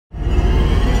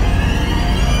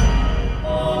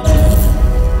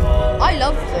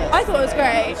was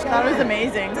great. That was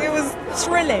amazing. It was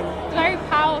thrilling. Very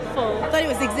powerful. I thought it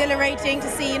was exhilarating to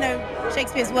see,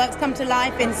 Shakespeare's works come to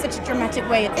life in such a dramatic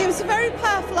way. It was a very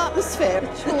powerful atmosphere.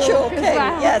 The chalking,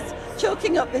 yes,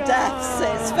 chalking up the deaths.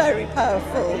 It's very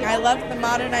powerful. I loved the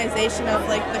modernization of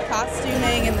the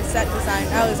costuming and the set design.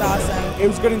 That was awesome. It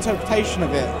was a good interpretation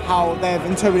of it, how they've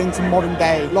interpreted into modern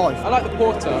day life. I like the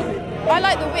porter. I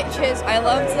like the witches. I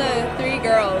loved the three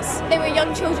girls. They were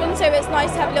young children, so it's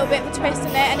nice to have a little bit of a twist in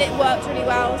it, and it worked really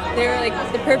well. They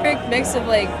were the perfect mix of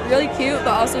really cute but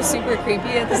also super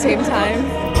creepy at the same time.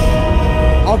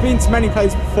 I've been to many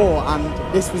plays before, and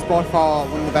this was by far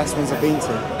one of the best ones I've been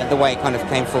to. And the way it kind of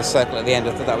came full circle at the end,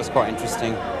 I thought that was quite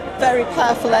interesting. Very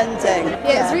powerful ending.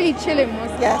 Yeah, it's really chilling,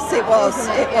 wasn't it? Yes, it was.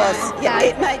 It was. Yeah,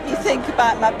 it made me think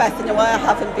about Macbeth in a way I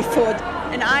haven't before.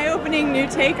 An eye-opening new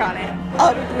take on it.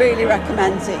 I would really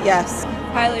recommend it, yes.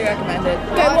 Highly recommended.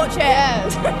 Go watch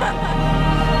it.